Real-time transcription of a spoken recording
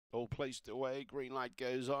All placed away. Green light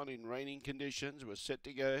goes on in raining conditions. We're set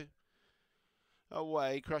to go.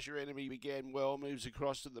 Away, Crush Your Enemy began well, moves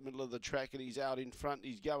across to the middle of the track and he's out in front.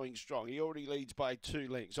 He's going strong. He already leads by 2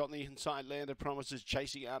 lengths. On the inside, Land of Promises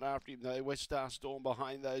chasing out after him though. West Star Storm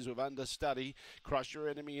behind those with Understudy. Crush Your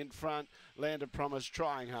Enemy in front. Land of Promise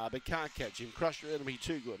trying hard but can't catch him. Crush Your Enemy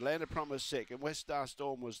too good. Land of Promise second. West Star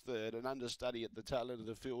Storm was third and Understudy at the tail end of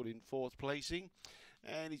the field in 4th placing.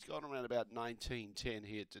 And he's gone around about 19.10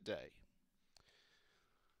 here today.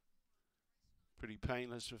 Pretty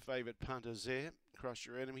painless for favourite punters there. Crush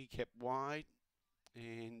Your Enemy kept wide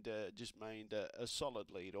and just made a solid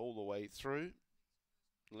lead all the way through.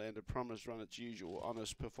 Land of Promise run its usual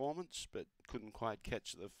honest performance, but couldn't quite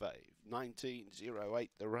catch the fave. 19.08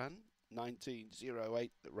 the run. 19.08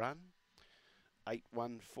 the run.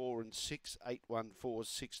 8.14 and 6.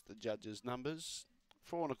 8.146 the judges' numbers.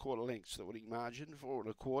 4 1/4 lengths the winning margin. 4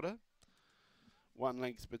 1/4. 1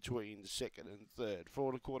 length between second and third.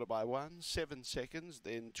 4 1/4 by 1. 7 seconds.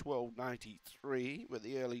 Then 12.93 with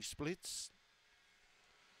the early splits.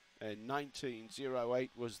 And 19.08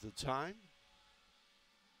 was the time.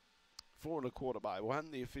 4 1/4 by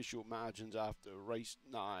 1. The official margins after race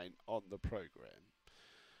 9 on the program.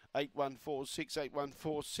 8.146.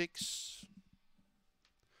 8.146.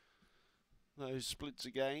 Those splits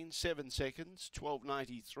again, 7 seconds,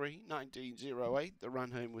 12.93, 19.08. The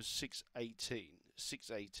run home was 6.18.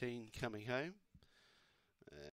 6.18 coming home.